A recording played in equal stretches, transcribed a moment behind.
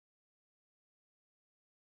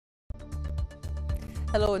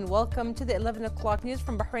Hello and welcome to the 11 o'clock news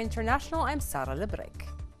from Bahrain International. I'm Sarah Librek.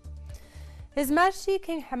 His Majesty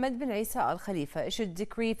King Hamad bin Isa Al Khalifa issued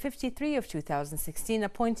Decree 53 of 2016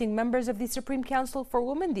 appointing members of the Supreme Council for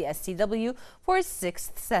Women, the SCW, for its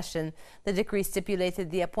 6th session. The decree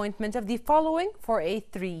stipulated the appointment of the following for a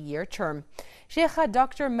 3-year term: Sheikha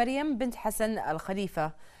Dr. Maryam bint Hassan Al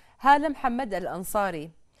Khalifa, Hala Muhammad Al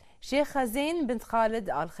Ansari, Sheikha Zain bint Khalid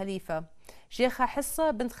Al Khalifa, Sheikha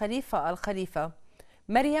Hissa bint Khalifa Al Khalifa,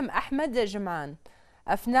 مريم أحمد جمعان،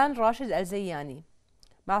 أفنان راشد الزياني،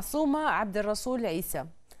 معصومة عبد الرسول عيسى،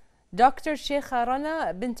 دكتور شيخة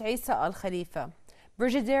رنا بنت عيسى الخليفة،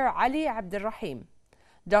 بريجيدير علي عبد الرحيم،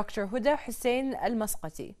 دكتور هدى حسين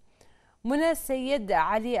المسقطي، منى سيد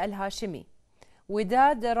علي الهاشمي،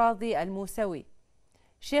 وداد راضي الموسوي،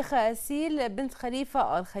 شيخة أسيل بنت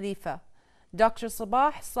خليفة الخليفة، دكتور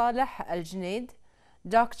صباح صالح الجنيد،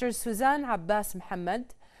 دكتور سوزان عباس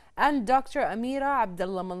محمد, and Dr. Amira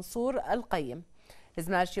Abdullah Mansour Al-Qayyim. His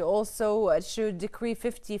Majesty also issued Decree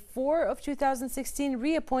 54 of 2016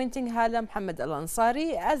 reappointing Hala Muhammad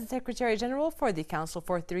Al-Ansari as the Secretary General for the Council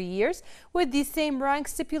for 3 years, with the same rank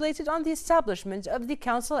stipulated on the establishment of the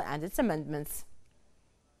Council and its amendments.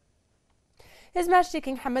 His Majesty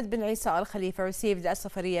King Hamad bin Isa Al Khalifa received at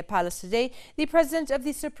Safariya Palace today the President of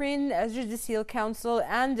the Supreme Judicial Council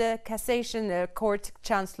and Cassation Court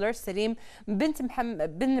Chancellor Salim bin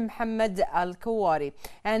Muhammad Al Kawari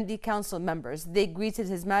and the Council members. They greeted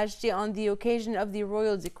His Majesty on the occasion of the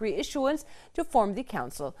royal decree issuance to form the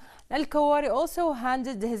Council. Al Kawari also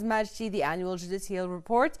handed His Majesty the annual judicial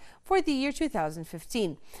report for the year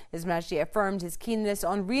 2015. His Majesty affirmed his keenness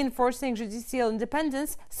on reinforcing judicial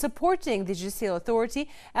independence, supporting the judicial authority,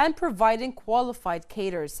 and providing qualified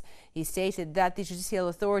cadres. He stated that the judicial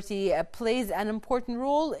authority plays an important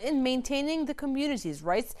role in maintaining the community's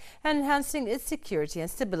rights and enhancing its security and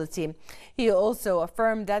stability. He also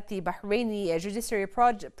affirmed that the Bahraini judiciary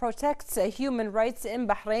protects human rights in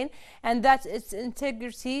Bahrain and that its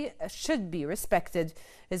integrity should be respected.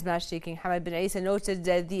 His Majesty King Hamad bin Isa noted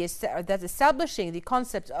that establishing the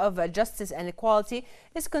concept of justice and equality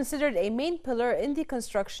is considered a main pillar in the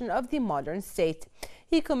construction of the modern state.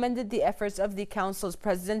 He commended the efforts of the Council's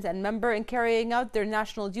President and member in carrying out their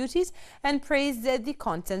national duties and praised the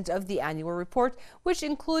content of the annual report, which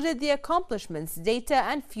included the accomplishments, data,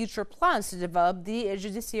 and future plans to develop the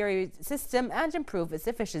judiciary system and improve its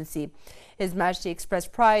efficiency. His Majesty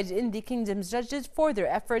expressed pride in the kingdom's judges for their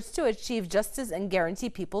efforts to achieve justice and guarantee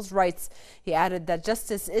people's rights. He added that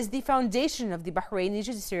justice is the foundation of the Bahraini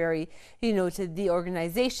judiciary. He noted the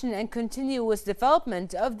organization and continuous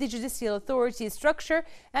development of the judicial authority's structure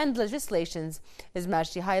and legislations. His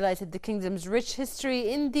Majesty highlighted the kingdom's rich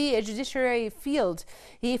history in the judiciary field.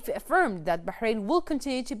 He affirmed that Bahrain will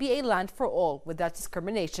continue to be a land for all without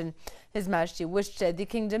discrimination. His Majesty wished the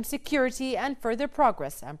kingdom security and further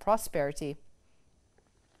progress and prosperity.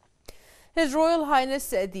 His Royal Highness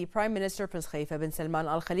the Prime Minister Prince Khalifa bin Salman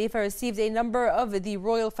Al Khalifa received a number of the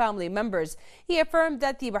royal family members. He affirmed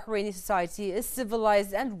that the Bahraini society is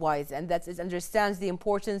civilized and wise and that it understands the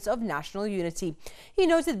importance of national unity. He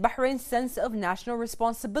noted Bahrain's sense of national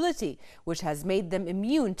responsibility, which has made them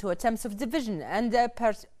immune to attempts of division and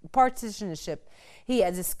partisanship. He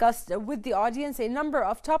has discussed with the audience a number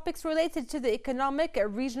of topics related to the economic,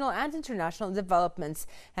 regional and international developments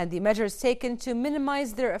and the measures taken to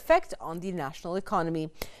minimize their effect on the national economy.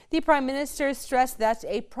 The Prime Minister stressed that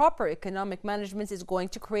a proper economic management is going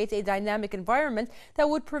to create a dynamic environment that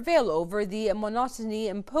would prevail over the monotony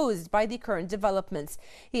imposed by the current developments.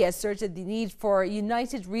 He asserted the need for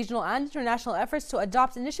united regional and international efforts to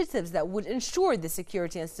adopt initiatives that would ensure the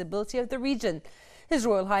security and stability of the region. His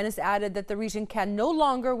Royal Highness added that the region can no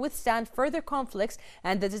longer withstand further conflicts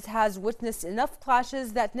and that it has witnessed enough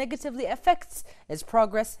clashes that negatively affects its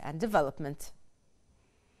progress and development.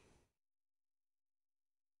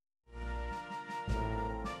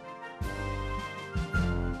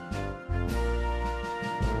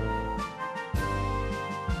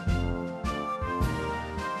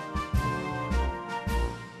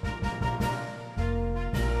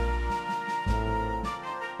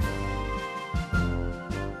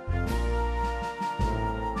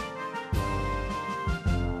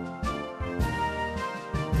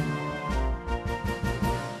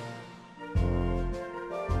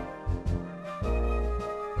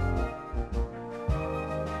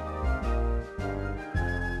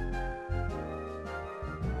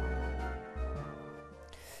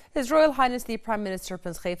 His Royal Highness the Prime Minister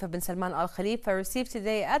Prince Khalifa bin Salman Al Khalifa received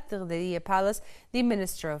today at the Ghdariya Palace the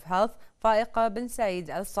Minister of Health, Faiqa bin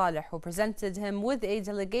Said Al Saleh, who presented him with a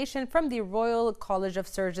delegation from the Royal College of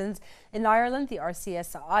Surgeons in Ireland, the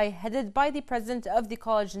RCSI, headed by the president of the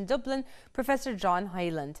college in Dublin, Professor John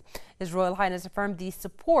Hyland. His Royal Highness affirmed the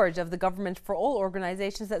support of the government for all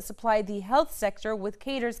organisations that supply the health sector with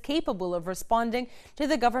cadres capable of responding to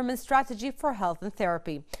the government's strategy for health and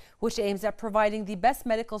therapy, which aims at providing the best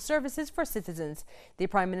medical services for citizens. The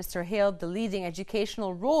Prime Minister hailed the leading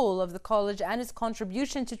educational role of the college and its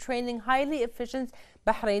contribution to training highly efficient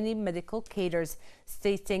Bahraini medical cadres,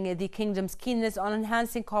 stating the kingdom's keenness on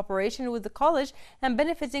enhancing cooperation with the college and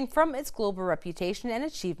benefiting from its global reputation and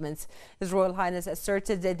achievements. His Royal Highness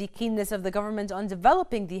asserted the keenness of the government on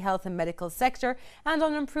developing the health and medical sector and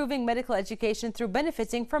on improving medical education through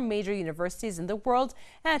benefiting from major universities in the world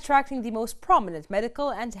and attracting the most prominent medical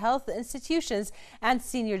and health institutions and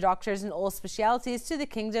senior doctors in all specialities to the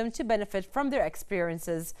kingdom to benefit from their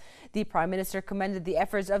experiences. The Prime Minister commended the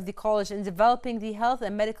efforts of the college in developing the health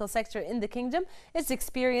and medical sector in the kingdom, its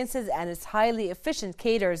experiences and its highly efficient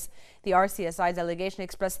cadres. The RCSI delegation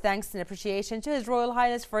expressed thanks and appreciation to His Royal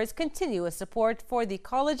Highness for his continuous support for the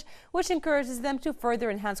college, which encourages them to further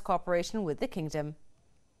enhance cooperation with the kingdom.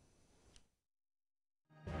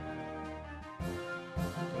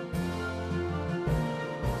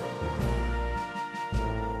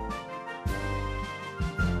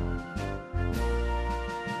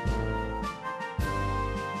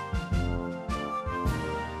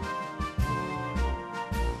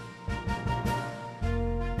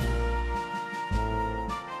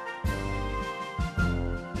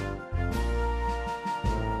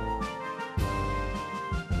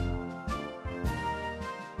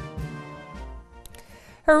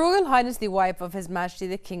 Her Royal Highness, the wife of His Majesty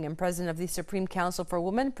the King and President of the Supreme Council for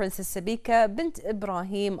Women, Princess Sabika bint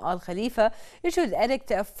Ibrahim Al Khalifa, issued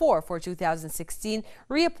Edict 4 for 2016,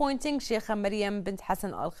 reappointing Sheikha Maryam bint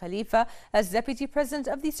Hassan Al Khalifa as Deputy President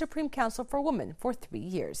of the Supreme Council for Women for 3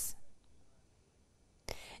 years.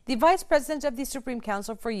 The Vice President of the Supreme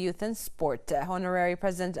Council for Youth and Sport, Honorary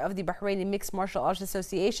President of the Bahraini Mixed Martial Arts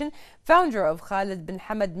Association, founder of Khalid bin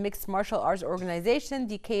Hamad Mixed Martial Arts Organization,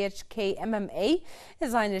 the KHK MMA,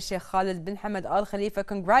 His Highness Sheikh Khalid bin Hamad Al Khalifa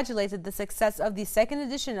congratulated the success of the second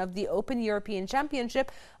edition of the Open European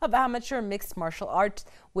Championship of Amateur Mixed Martial Arts,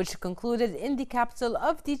 which concluded in the capital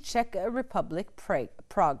of the Czech Republic,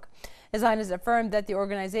 Prague. His Highness affirmed that the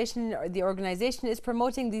organization is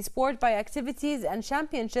promoting the sport by activities and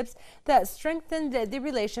championships that strengthened the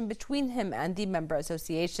relation between him and the member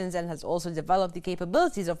associations and has also developed the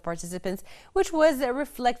capabilities of participants, which was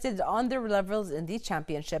reflected on their levels in the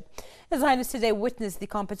championship. His Highness today witnessed the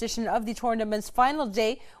competition of the tournament's final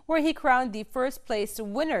day, where he crowned the first place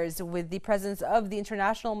winners with the presence of the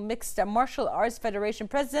International Mixed Martial Arts Federation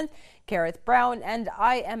President Gareth Brown and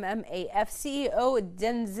IMMAF CEO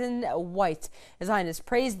Denzin White. His Highness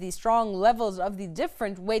praised the strong levels of the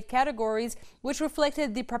different weight categories, which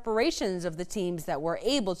reflected the preparations of the teams that were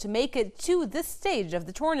able to make it to this stage of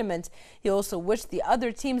the tournament. He also wished the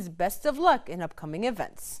other teams best of luck in upcoming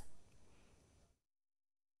events.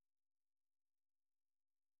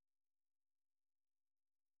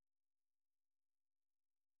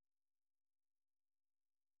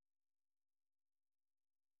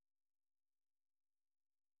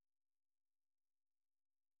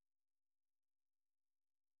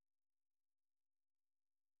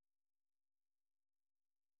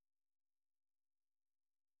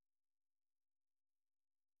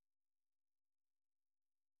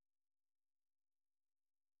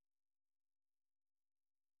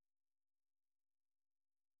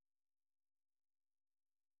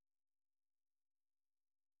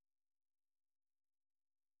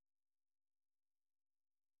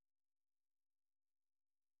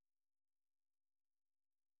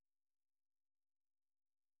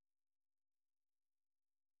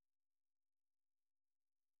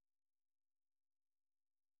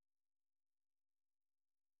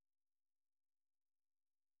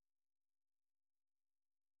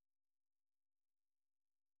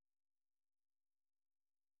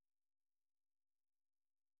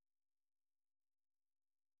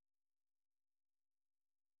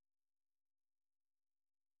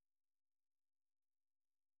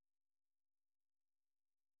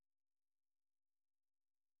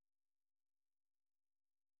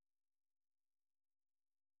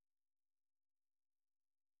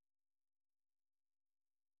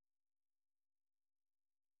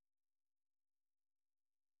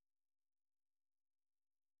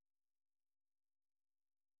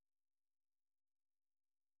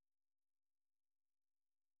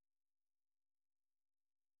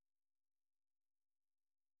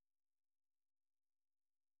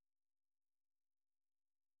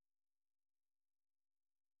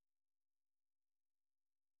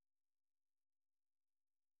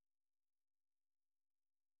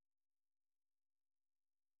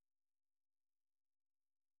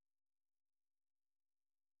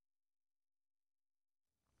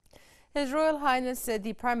 His Royal Highness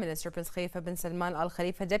the Prime Minister Prince Khalifa bin Salman Al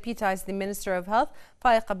Khalifa deputized the Minister of Health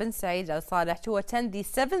Faiqa bin Saeed Al Saleh to attend the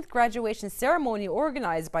 7th graduation ceremony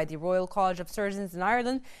organized by the Royal College of Surgeons in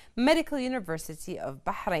Ireland Medical University of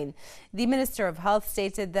Bahrain. The Minister of Health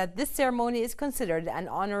stated that this ceremony is considered an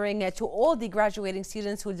honoring to all the graduating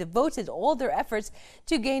students who devoted all their efforts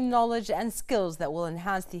to gain knowledge and skills that will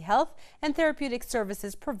enhance the health and therapeutic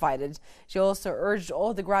services provided. She also urged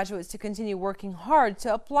all the graduates to continue working hard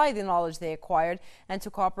to apply the knowledge they acquired and to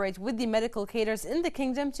cooperate with the medical cadres in the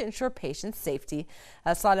kingdom to ensure patient safety.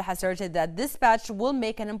 Saleh asserted that this batch will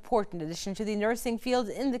make an important addition to the nursing field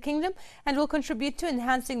in the kingdom and will contribute to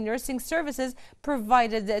enhancing nursing services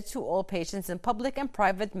provided to all patients in public and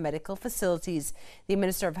private medical facilities. The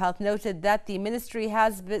Minister of Health noted that the ministry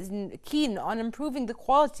has been keen on improving the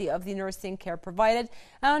quality of the nursing care provided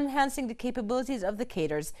and enhancing the capabilities of the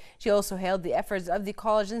cadres. She also hailed the efforts of the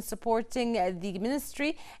college in supporting the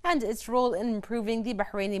ministry and its role in improving the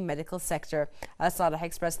Bahraini medical sector. Saleh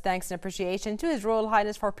expressed thanks and appreciation to His Royal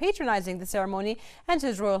Highness for patronizing the ceremony and to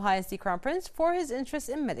His Royal Highness the Crown Prince for his interest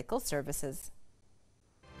in medical services.